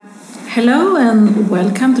Hello and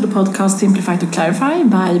welcome to the podcast Simplify to Clarify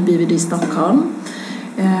by BVD Stockholm.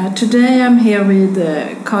 Today I'm here with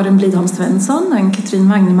Karin Blidholm Svensson and Katrin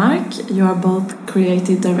Magnemark. You are both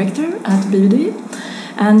creative director at BVD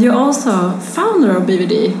and you're also founder of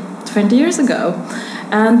BVD 20 years ago.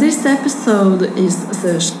 And this episode is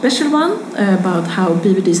a special one about how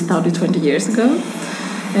BVD started 20 years ago.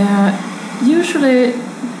 Usually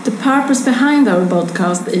the purpose behind our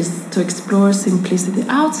podcast is to explore simplicity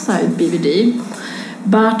outside BVD,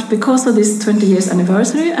 but because of this 20 years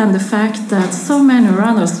anniversary and the fact that so many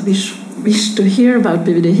around us wish to hear about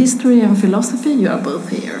BVD history and philosophy, you are both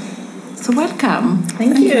here. So welcome.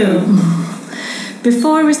 Thank you.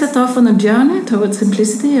 Before we set off on a journey towards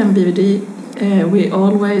simplicity and BVD, we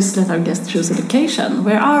always let our guests choose a location.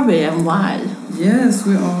 Where are we and why? Yes,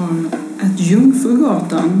 we are at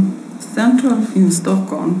Jungfrugatan, central in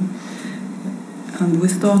Stockholm, and we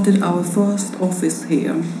started our first office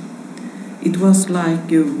here. It was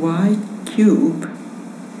like a white cube,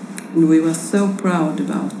 and we were so proud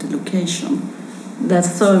about the location.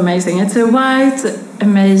 That's so amazing. It's a white,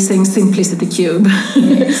 amazing simplicity cube.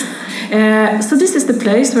 Yes. So this is the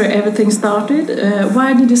place where everything started.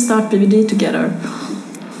 Why did you start BVD together?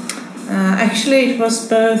 Actually, it was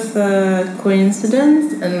both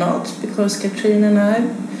coincidence and not, because Katrin and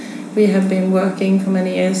we have been working for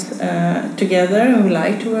many years together, and we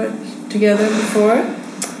like to work together before.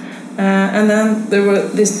 And then there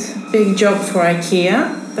was this big job for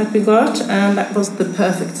IKEA that we got, and that was the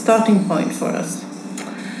perfect starting point for us.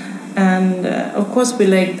 And of course, we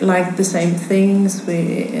liked the same things.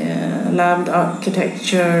 We loved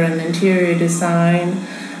architecture and interior design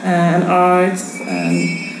and arts,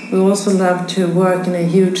 and we also love to work in a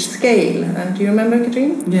huge scale. Do you remember,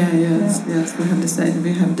 Katrin? Yes. We have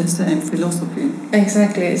the same philosophy.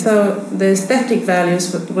 Exactly. So the aesthetic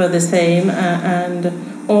values were the same, and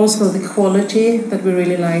also the quality that we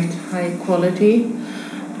really liked, high quality,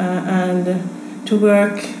 and to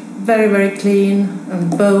work very, very clean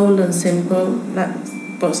and bold and simple. That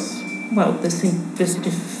was the simplicity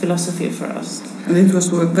philosophy for us. And it was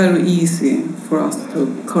very easy for us to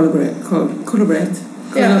collaborate.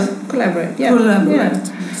 Yeah.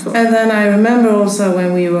 So. And then I remember also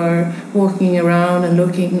when we were walking around and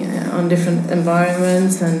looking on different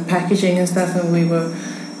environments and packaging and stuff, and we were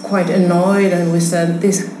quite annoyed, and we said,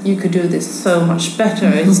 you could do this so much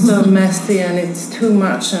better. It's so messy and it's too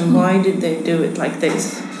much, and why did they do it like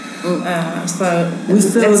this? So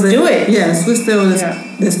let's do it. Yes, we still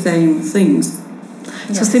the same things.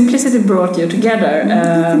 So simplicity brought you together.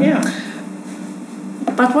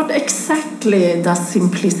 But what exactly does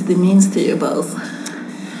simplicity mean to you both?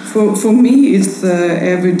 For me, it's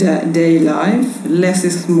everyday life. Less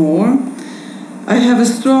is more. I have a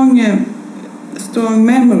strong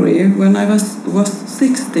memory. When I was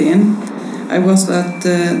 16, I was at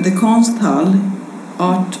the Konsthall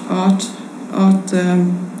art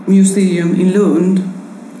museum in Lund,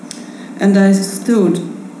 and I stood.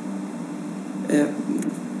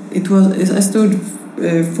 I stood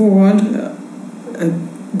forward. A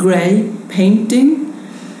grey painting,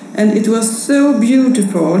 and it was so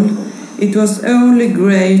beautiful. It was only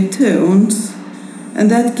grey tones,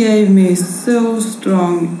 and that gave me so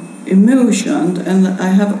strong emotion, and I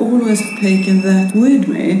have always taken that with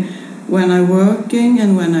me when I'm working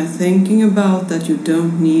and when I'm thinking about that. You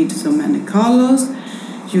don't need so many colors.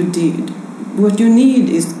 What you need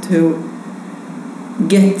is to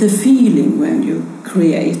get the feeling when you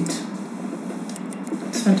create.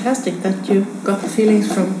 It's fantastic that you got the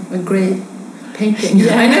feelings from a grey painting.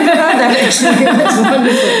 Yeah, I never heard that actually. That's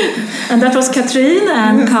wonderful. And that was Katrin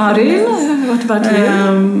and Karin. What about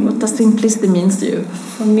you? What does simplicity mean to you?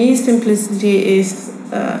 For me, simplicity is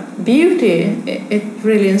beauty. It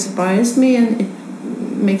really inspires me and it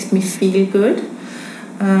makes me feel good.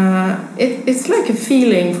 It's like a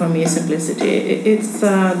feeling for me, simplicity. It's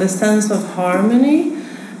the sense of harmony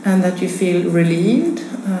and that you feel relieved.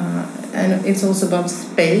 And it's also about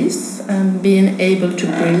space and being able to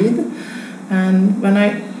breathe. And when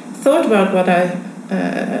I thought about what I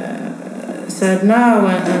said now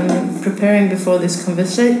and preparing before this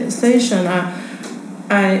conversation,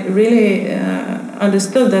 I really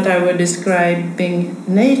understood that I was describing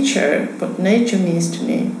nature, what nature means to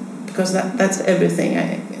me, because that's everything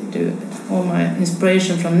I do, all my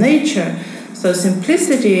inspiration from nature. So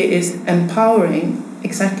simplicity is empowering,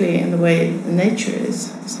 exactly in the way nature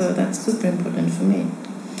is. So that's super important for me.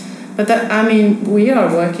 But we are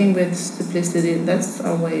working with simplicity. That's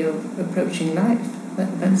our way of approaching life.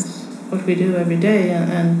 That's what we do every day,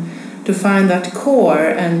 and to find that core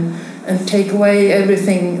and take away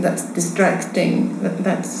everything that's distracting.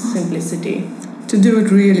 That's simplicity. to do it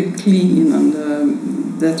really clean and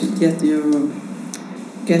that you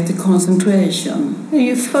get the concentration.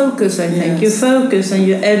 You focus, I think. You focus and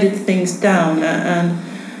you edit things down and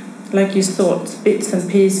like you thought, bits and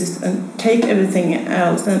pieces, and take everything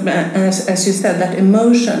else. And as you said, that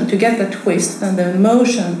emotion, to get that twist and the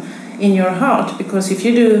emotion in your heart. Because if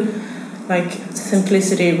you do like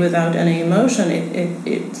simplicity without any emotion,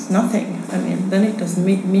 it's nothing. I mean, then it doesn't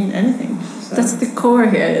mean anything. So. That's the core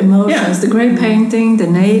here, emotions, the grey painting, the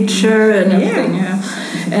nature and everything. Yeah.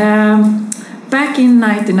 Back in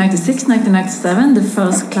 1996, 1997, the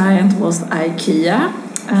first client was IKEA,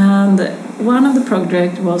 and one of the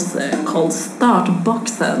projects was called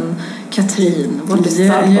Startboxen. Katrin, what is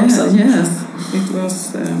Startboxen? Yes, it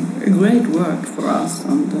was a great work for us,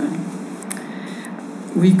 and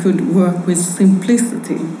we could work with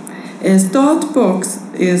simplicity. A Startbox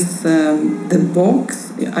is the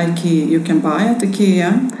box IKEA you can buy at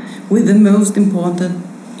IKEA with the most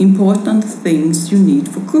important things you need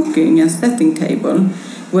for cooking and setting table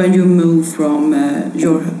when you move from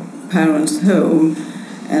your parents' home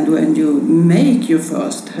and when you make your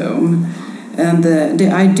first home. And the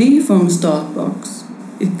idea from Startbox,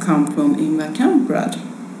 it comes from Ingvar Kamprad.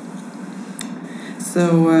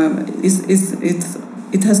 So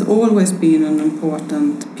it has always been an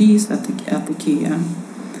important piece at IKEA.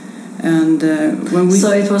 And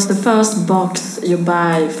so it was the first box you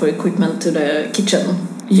buy for equipment to the kitchen.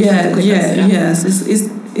 Yes.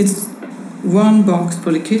 It's one box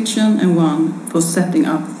for the kitchen and one for setting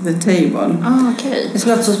up the table. Oh, okay. There's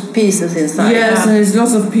lots of pieces inside. Yes, there's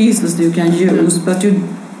lots of pieces you can use, but you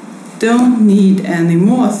don't need any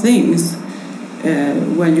more things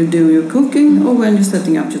when you do your cooking or when you're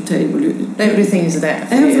setting up your table. Everything is there.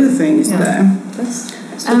 Everything is there. That's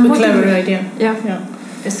a clever idea. Yeah.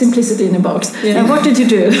 Simplicity in a box. Yeah. And what did you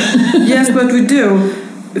do? Yes, what we do.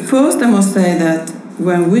 First, I must say that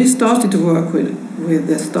when we started to work with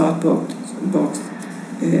the Startbox,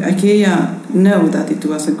 IKEA know that it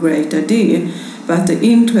was a great idea, but the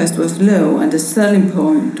interest was low and the selling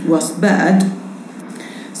point was bad.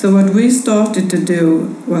 So what we started to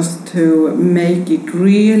do was to make it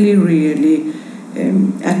really, really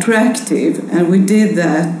attractive, and we did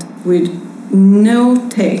that with no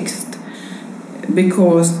text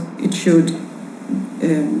because it should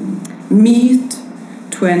meet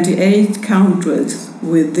 28 countries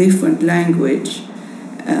with different language,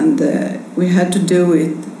 and we had to do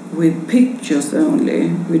it with pictures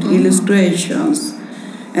only, with illustrations,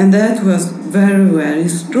 and that was very, very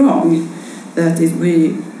strong. That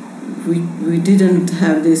we didn't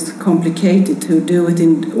have this complicated to do it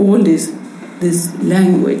in all this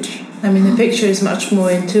language. I mean, the picture is much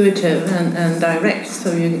more intuitive and direct.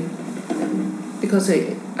 So because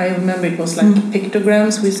I remember it was like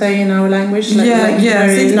pictograms, we say in our language.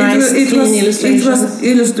 Very nice, clean illustrations.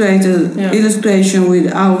 It was illustration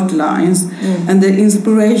with outlines, and the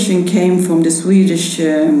inspiration came from the Swedish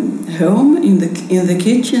home in the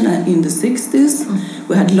kitchen in the 60s.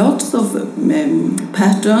 We had lots of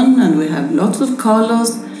pattern and we had lots of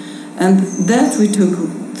colors, and that we took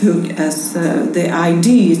as the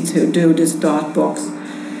idea to do the Startbox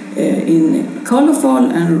in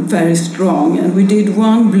colorful and very strong. And we did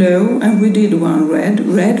one blue and we did one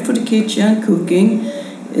red for the kitchen cooking.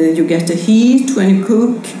 You get the heat when you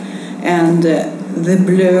cook, and the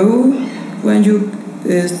blue when you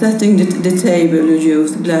setting the table, you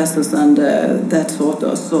use glasses and that sort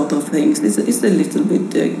of things. It's a little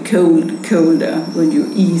bit colder when you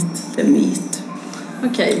eat the meat.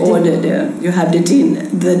 Okay. Or you have the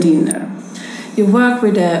dinner. You work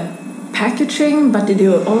with the packaging, but did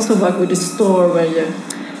you also work with the store where you?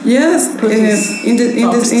 Yes,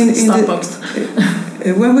 Startbox.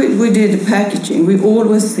 When we did the packaging, we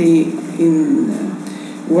always see in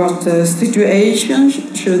what situation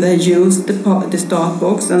should they use the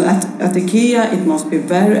Startbox, and at IKEA it must be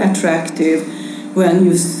very attractive when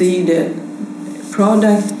you see the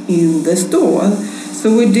product in the store.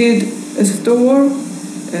 So we did a store.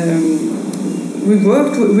 We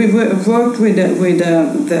worked with the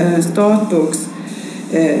Startbox,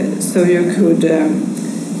 so you could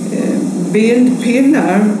build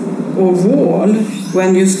pillar or wall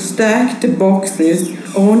when you stack the boxes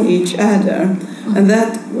on each other. And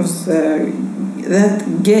that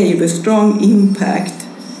gave a strong impact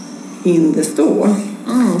in the store.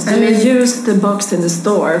 So you used the box in the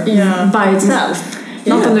store by itself,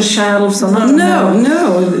 not on the shelves or nothing. No.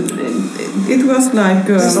 It was like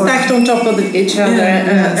stacked on top of each other.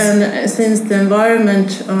 And since the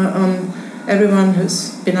environment on everyone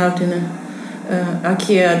who's been out in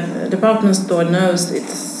IKEA department store knows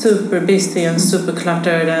it's super busy and super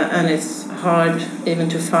cluttered, and it's hard even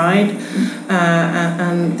to find.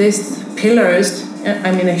 And these pillars,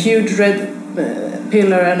 I mean a huge red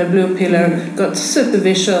pillar and a blue pillar, got super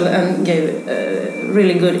visual and gave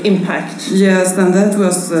really good impact. Yes, and that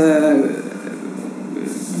was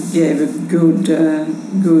gave a good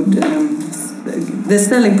the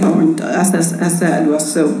selling point, as I said,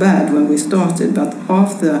 was so bad when we started, but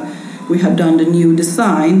after we had done the new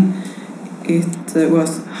design, it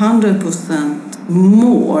was 100%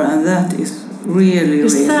 more, and that is really... You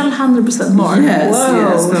sell 100% more? Yes, Whoa.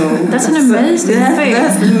 yes. So that's an amazing thing.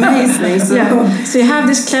 That's amazing. So, yeah. So you have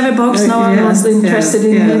this clever box, no one was interested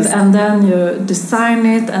in it, and then you design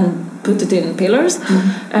it and put it in pillars,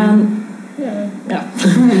 and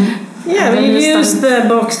yeah, we use the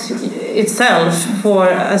box itself for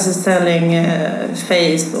as a selling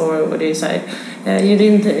phase, or what do you say? You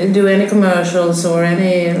didn't do any commercials or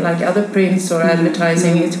any like other prints or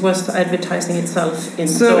advertising. It was advertising itself in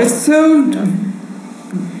so store. It sold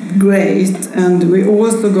great, and we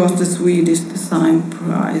also got the Swedish Design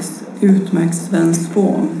Prize, Utmärkt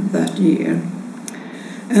that year.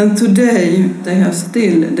 And today they have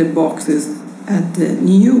still the boxes at the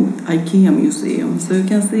new IKEA museum, so you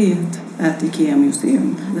can see it at the IKEA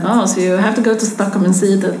museum. So you have to go to Stockholm and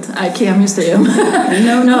see it at IKEA museum.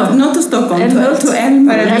 no, not to Stockholm, to Älmhult.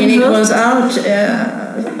 But I mean, it was out,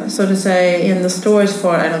 so to say, in the stores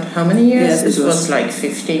for I don't know how many years. Yes, it was like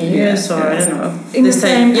 15 years, or I don't know. In the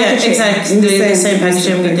same packaging. Yeah, exactly. The same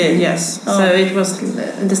packaging we did. Yes. So it was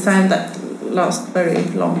a design that lasts very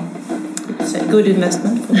long. It's a good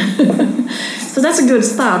investment for them. So that's a good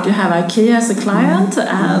start. You have IKEA as a client,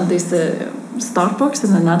 and this Startbox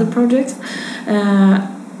and another project.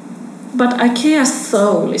 But IKEA's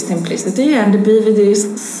soul is simplicity, and the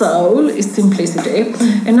BVD's soul is simplicity.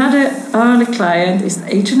 Another early client is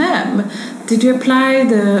H&M. Did you apply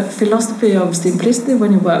the philosophy of simplicity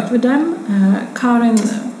when you worked with them? Karin,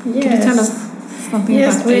 can you tell us something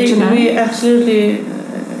about H&M? Yes, we absolutely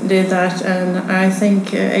did that, and I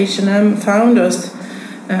think H&M found us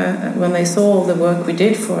when they saw the work we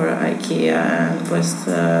did for IKEA, and was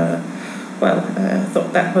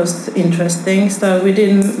thought that was interesting. So we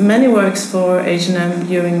did many works for H&M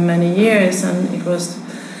during many years, and it was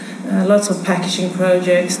lots of packaging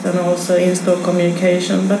projects and also in-store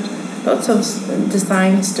communication, but lots of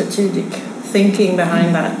design strategic thinking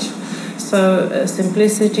behind that. So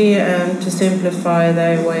simplicity and to simplify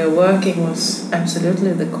their way of working was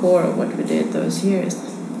absolutely the core of what we did those years.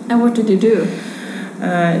 And what did you do?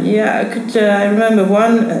 I remember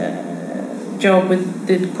one job we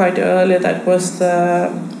did quite early that was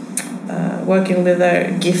working with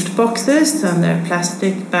their gift boxes and their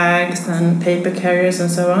plastic bags and paper carriers and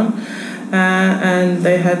so on. And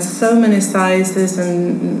they had so many sizes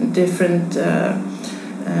and different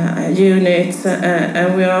units,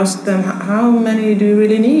 and we asked them, how many do you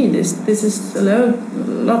really need? This is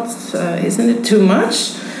lots, isn't it too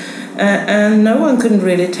much? And no one couldn't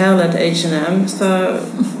really tell at H&M. So,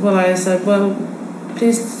 I said,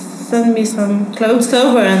 please send me some clothes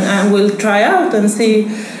over, and we'll try out and see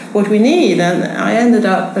what we need. And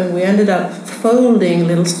we ended up folding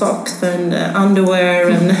little socks and underwear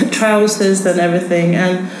and trousers and everything.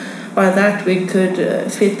 And by that we could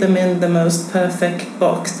fit them in the most perfect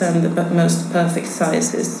box and the most perfect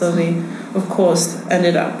sizes. So we, of course,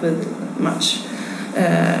 ended up with much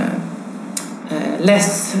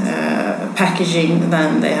less packaging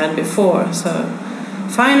than they had before. So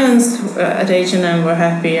finance at H&M were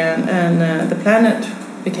happy, and the planet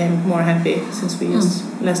became more happy since we used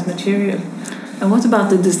less material. And what about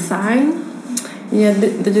the design? Yeah,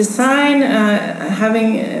 the design,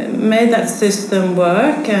 having made that system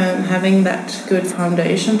work and having that good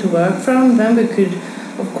foundation to work from, then we could,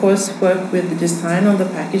 of course, work with the design on the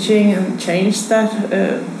packaging and change that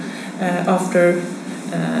after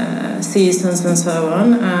seasons and so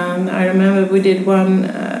on. And I remember we did one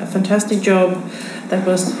fantastic job that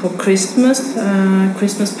was for Christmas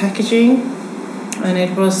packaging, and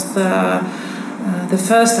it was the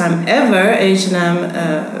first time ever H&M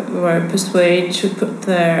were persuaded to put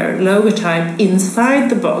their logotype inside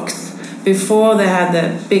the box. Before they had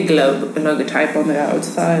the big logotype on the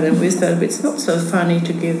outside, and we said it's not so funny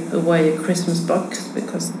to give away a Christmas box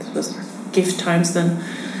because it was gift times then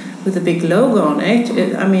with a big logo on it.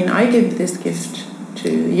 I give this gift to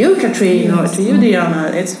you, Katrine, or to you,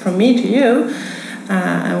 Diana. It's from me to you.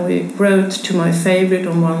 And we wrote to my favorite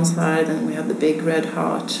on one side, and we had the big red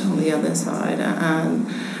heart on the other side. And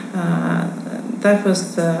that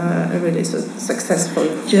was really successful.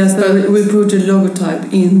 Yes, we put a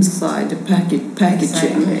logotype inside the packaging.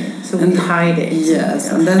 Exactly. So we hide it. Yes,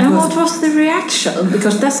 yeah. And what was the reaction?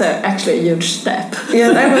 Because that's actually a huge step.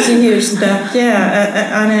 Yeah, that was a huge step.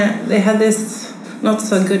 Yeah, and they had this not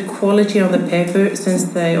so good quality on the paper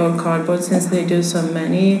or cardboard since they do so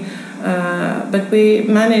many. But we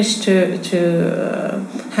managed to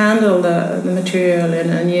handle the material in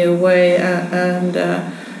a new way, and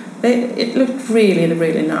it looked really,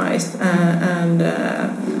 really nice. And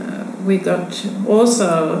we got also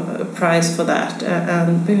a prize for that,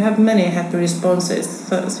 and we have many happy responses.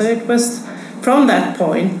 So it was from that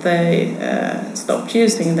point they stopped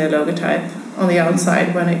using the logotype on the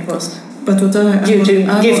outside when it was. But due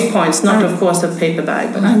to gift points, not of course a paper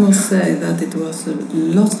bag. But I must say that it was a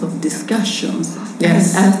lot of discussions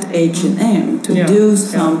yes. at H&M to do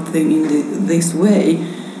something in this way.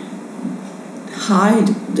 Hide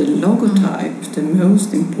the logotype, the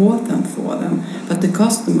most important for them. But the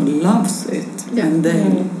customer loves it, and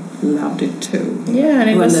they loved it too. Yeah, and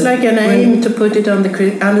it was like an aim to put it on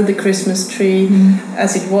under the Christmas tree,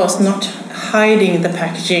 as it was, not hiding the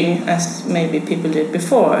packaging as maybe people did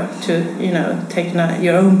before, to take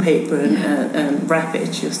your own paper and wrap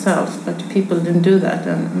it yourself. But people didn't do that,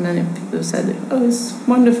 and many people said, "Oh, it's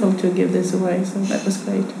wonderful to give this away." So that was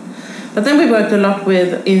great. But then we worked a lot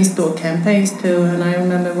with in-store campaigns too, and I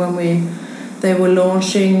remember when they were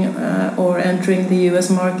launching or entering the US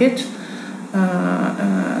market.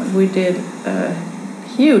 We did a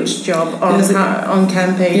huge job on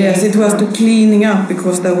campaigning. Yes, it was the cleaning up,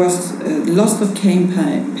 because there was lots of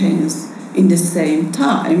campaigns in the same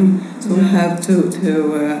time. So we have to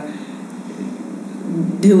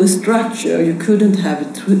do a structure. You couldn't have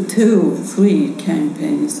 2-3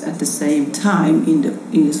 campaigns at the same time in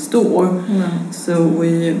the store. No. So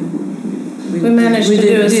we managed to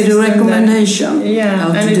did a recommendation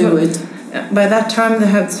how to do it. By that time they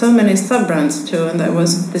had so many sub-brands too, and there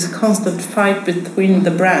was this constant fight between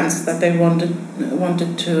the brands that they wanted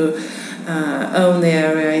to own the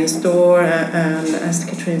area in store, and as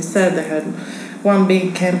Katrine said, they had one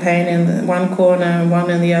big campaign in one corner and one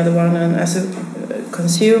in the other one, and as a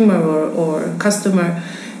consumer or customer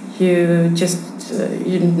you just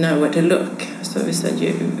you didn't know where to look. So we said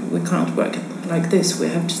we can't work like this, we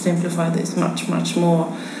have to simplify this much more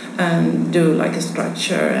and do like a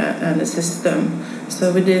structure and a system.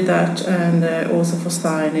 So we did that, and also for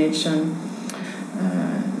signage, and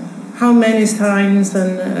how many signs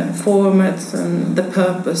and formats and the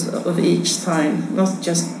purpose of each sign, not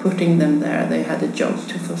just putting them there. They had a job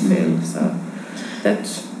to fulfill.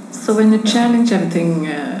 So when you challenge everything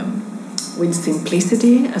with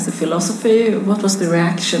simplicity as a philosophy, what was the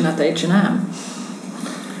reaction at H&M?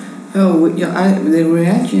 The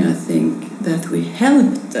reaction, I think, that we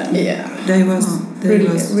helped them. Yeah, was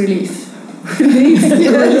relief.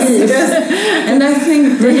 Yes. And I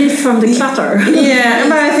think relief from the clutter. Yeah,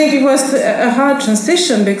 but I think it was a hard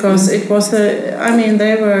transition, because it was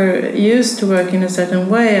they were used to work in a certain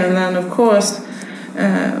way, and then of course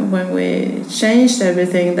when we changed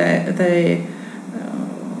everything, they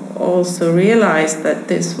also realized that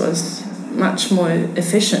this was much more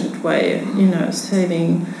efficient way,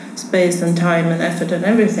 saving space and time and effort and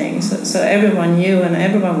everything. So everyone knew and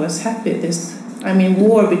everyone was happy.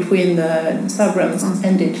 War between the sub-brands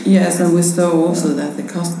ended. Yes, and we saw also that the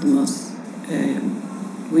customers,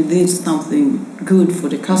 we did something good for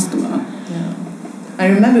the customer. Yeah. I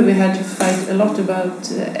remember we had to fight a lot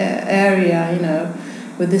about area,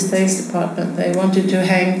 with the sales department. They wanted to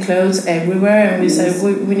hang clothes everywhere, and we said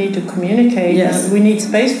we need to communicate, and we need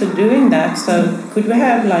space for doing that. So could we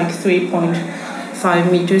have like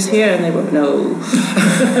 3.5 meters here? And they were no.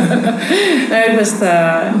 It was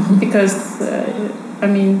because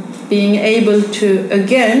being able to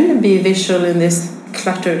again be visual in this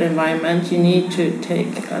cluttered environment, you need to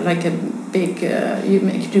take like a big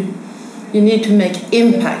you need to make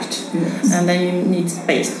impact, and then you need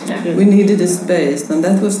space. We needed a space, and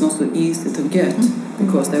that was not so easy to get,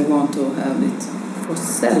 because they want to have it for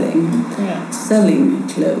selling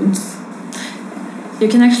clothes. You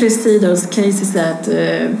can actually see those cases at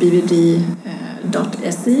bbd.se.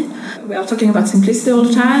 We are talking about simplicity all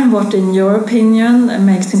the time. What, in your opinion,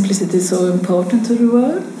 makes simplicity so important to the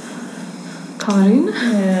world? Karin?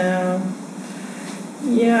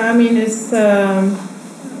 Yeah, it's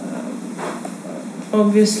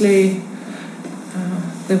obviously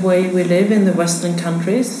the way we live in the Western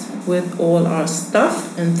countries with all our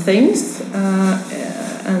stuff and things,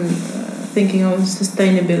 and thinking of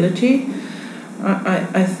sustainability.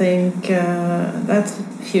 I think that's a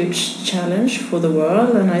huge challenge for the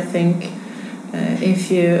world, and I think if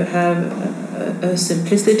you have a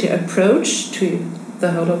simplicity approach to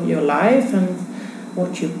the whole of your life and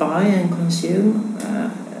what you buy and consume.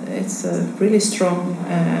 It's a really strong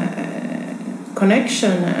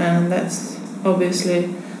connection, and that's obviously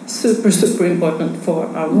super important for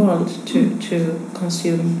our world to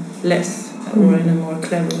consume less or in a more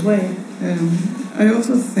clever way. I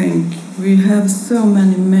also think we have so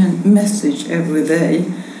many messages every day,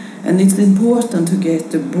 and it's important to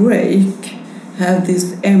get a break, have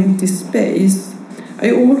this empty space.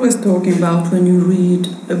 I always talking about when you read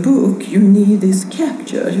a book, you need this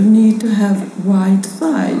capture, you need to have white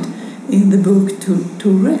side in the book to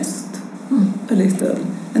rest a little,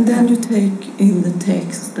 and then you take in the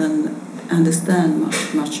text and understand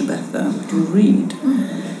much better what you read.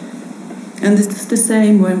 And it's the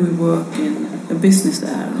same when we work in a business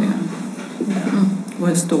area or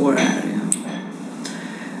a store area.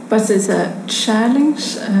 But it's a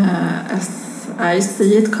challenge, as I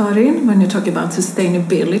see it, Karin, when you talk about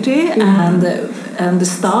sustainability and the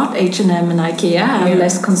start, H&M and IKEA, and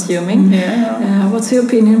less consuming. What's your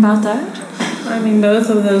opinion about that? I mean, both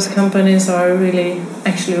of those companies are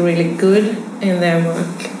actually really good in their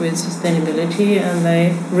work with sustainability, and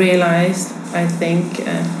they realize, I think,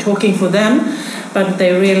 talking for them, but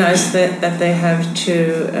they realize that they have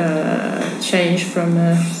to change from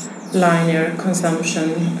a linear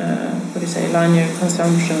consumption,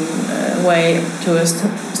 way to a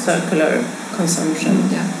circular consumption.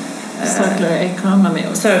 Circular economy.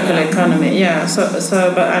 Circular economy, yeah. So,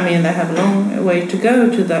 but I mean, they have a long way to go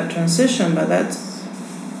to that transition, but that's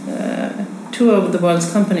two of the world's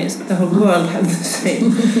companies. The whole world have the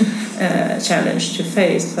same challenge to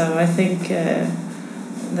face. So I think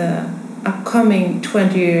the upcoming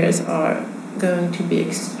 20 years are going to be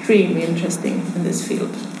extremely interesting in this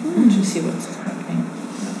field to see what's happening.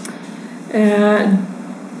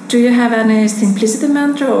 Do you have any simplicity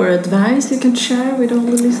mantra or advice you can share with all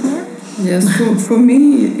the listeners? Yes, for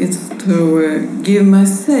me it's to give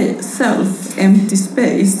myself empty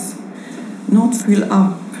space, not fill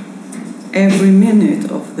up every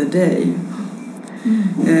minute of the day,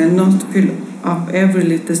 not fill up every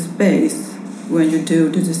little space when you do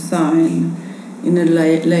the design in a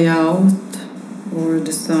layout or a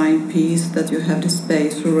design piece, that you have the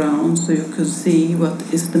space around so you can see what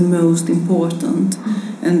is the most important,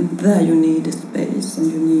 and there you need a space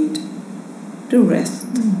and you need the rest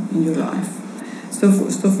in your life. So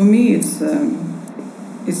for me it's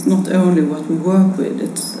not only what we work with,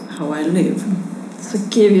 it's how I live. So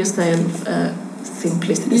give yourself a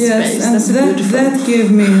simplicity space. And that gives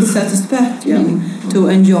me satisfaction to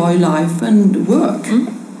enjoy life and work.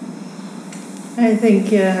 I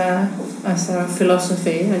think as our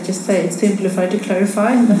philosophy, I just say it's simplify to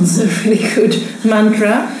clarify. That's a really good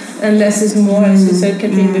mantra, and less is more, as you said,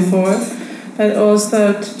 Katrin, before. But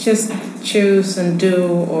also to just choose and do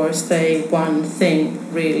or say one thing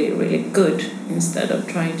really, really good instead of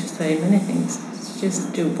trying to say many things.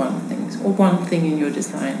 Just do one thing, or one thing in your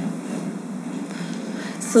design.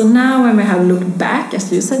 So now when we have looked back,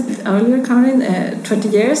 as you said earlier, Karin, 20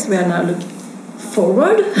 years, we are now looking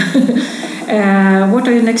forward. What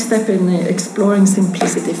are your next steps in exploring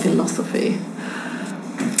simplicity philosophy?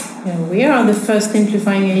 Yeah, we are the first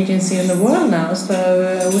simplifying agency in the world now,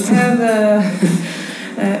 so we have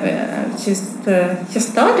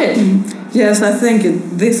just started. Yes, I think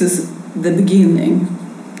this is the beginning.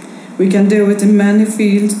 We can do it in many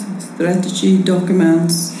fields: strategy,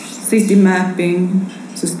 documents, city mapping,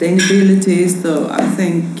 sustainability. So I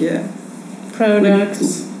think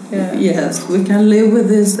products. Yes, we can live with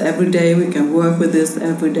this every day. We can work with this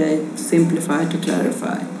every day. Simplify to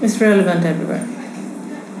clarify. It's relevant everywhere.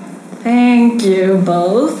 Thank you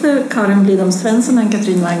both, Karin Blidholm Svensson and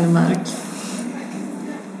Katrin Magnemark.